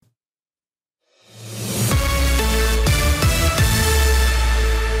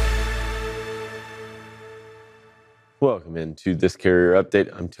Welcome into this carrier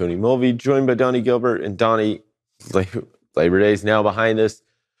update. I'm Tony Mulvey, joined by Donny Gilbert. And Donny, Labor Day is now behind us.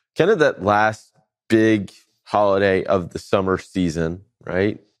 Kind of that last big holiday of the summer season,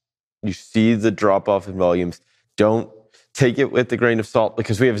 right? You see the drop off in volumes. Don't take it with a grain of salt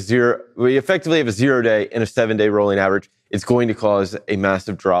because we effectively have a 0 day and a 7 day rolling average. It's going to cause a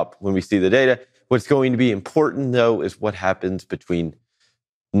massive drop when we see the data. What's going to be important, though, is what happens between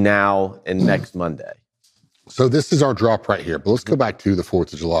now and next Monday. So this is our drop right here, but let's go back to the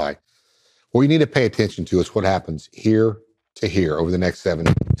 4th of July. What you need to pay attention to is what happens here to here over the next 7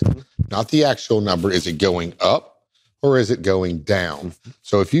 days. Not the actual number. Is it going up or is it going down?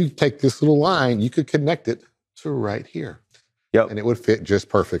 So if you take this little line, you could connect it to right here. Yep. And it would fit just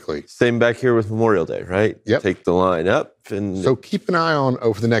perfectly. Same back here with Memorial Day, right? Yep. Take the line up. And so keep an eye on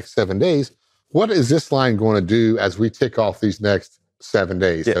over the next 7 days. What is this line going to do as we tick off these next 7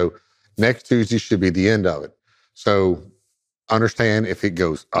 days? Yeah. So next Tuesday should be the end of it. So understand if it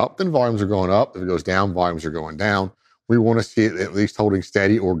goes up, then volumes are going up. If it goes down, volumes are going down. We want to see it at least holding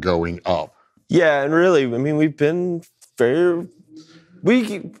steady or going up. Yeah, and really, I mean, we've been August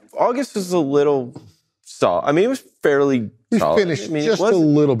was a little solid. I mean, it was fairly solid. We finished just a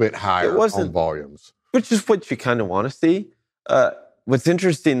little bit higher on volumes. Which is what you kind of want to see. What's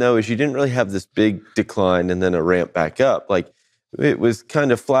interesting, though, is you didn't really have this big decline and then a ramp back up. Like, it was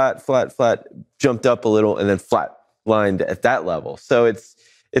kind of flat, jumped up a little, and then flat lined at that level. So it's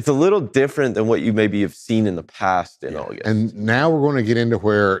a little different than what you maybe have seen in the past in August. And now we're going to get into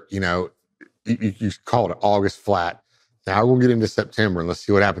where, you call it August flat. Now we'll get into September and let's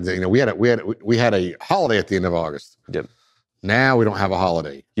see what happens. We had a holiday at the end of August. Yep. Now we don't have a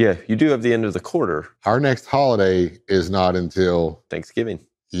holiday. Yeah, you do have the end of the quarter. Our next holiday is not until Thanksgiving.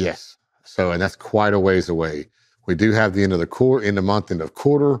 Yes. So, and that's quite a ways away. We do have the end of the quarter, end of month, end of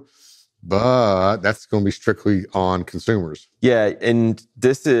quarter, but that's going to be strictly on consumers. Yeah, and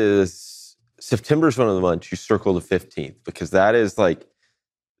September is one of the months you circle the 15th because that is like,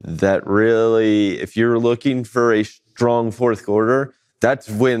 that really, if you're looking for a strong fourth quarter, that's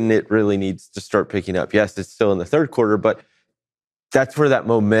when it really needs to start picking up. Yes, it's still in the third quarter, but that's where that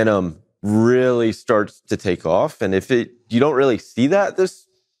momentum really starts to take off. And if you don't really see that this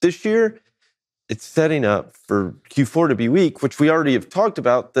year, it's setting up for Q4 to be weak, which we already have talked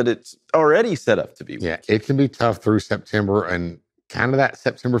about that it's already set up to be weak. Yeah, it can be tough through September, and kind of that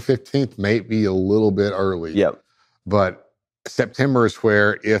September 15th may be a little bit early. Yep. But September is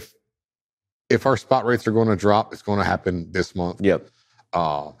where if our spot rates are going to drop, it's going to happen this month. Yep.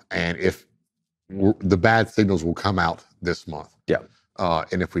 And if the bad signals will come out this month. Yep.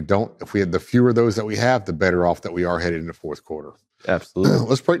 And if we have the fewer of those that we have, the better off that we are headed into fourth quarter. Absolutely.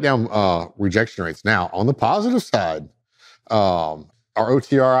 Let's break down rejection rates. Now, on the positive side, our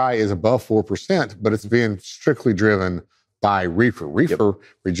OTRI is above 4%, but it's being strictly driven by reefer.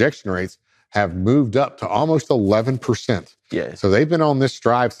 Rejection rates have moved up to almost 11%. Yeah. So they've been on this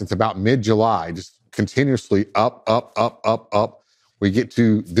drive since about mid-July, just continuously up. We get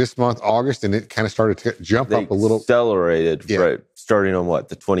to this month, August, and it kind of started to jump up a little. Accelerated, right? Starting on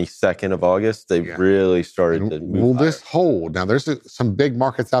the 22nd of August, they really started to move. Will this hold? Now, there's some big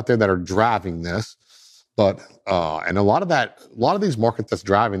markets out there that are driving this, but and a lot of these markets that's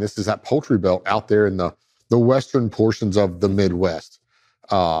driving this is that poultry belt out there in the western portions of the Midwest,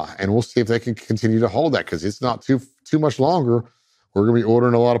 and we'll see if they can continue to hold that because it's not too much longer. We're going to be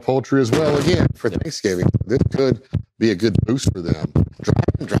ordering a lot of poultry as well again for Thanksgiving. This could be a good boost for them.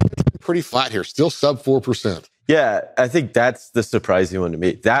 Driving pretty flat here, still sub 4%. Yeah, I think that's the surprising one to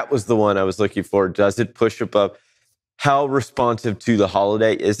me. That was the one I was looking for. Does it push above? How responsive to the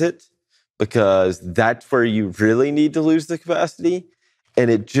holiday is it? Because that's where you really need to lose the capacity. And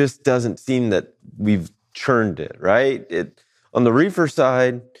it just doesn't seem that we've churned it, right? On the reefer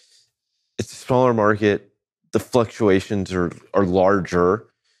side, it's a smaller market. The fluctuations are larger.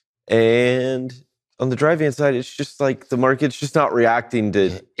 And on the dry van side, it's just like the market's just not reacting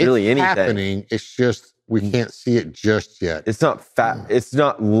to really anything. It's happening. It's just we can't see it just yet. It's not It's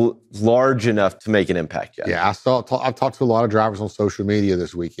not large enough to make an impact yet. Yeah, I've talked to a lot of drivers on social media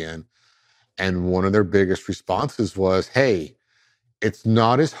this weekend, and one of their biggest responses was, "Hey, it's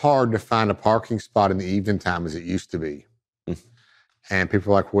not as hard to find a parking spot in the evening time as it used to be." And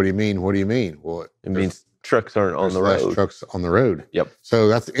people are like, "What do you mean? What do you mean?" Well, it means trucks aren't on the road. Less trucks on the road. Yep. So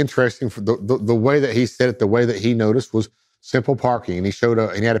that's interesting. For the way that he said it, the way that he noticed was simple parking, and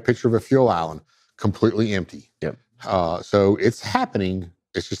he had a picture of a fuel island completely empty. Yep. So it's happening.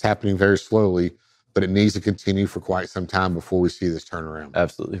 It's just happening very slowly, but it needs to continue for quite some time before we see this turnaround.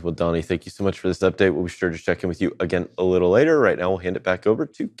 Absolutely. Well, Donny, thank you so much for this update. We'll be sure to check in with you again a little later. Right now, we'll hand it back over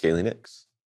to Kaylee Nix.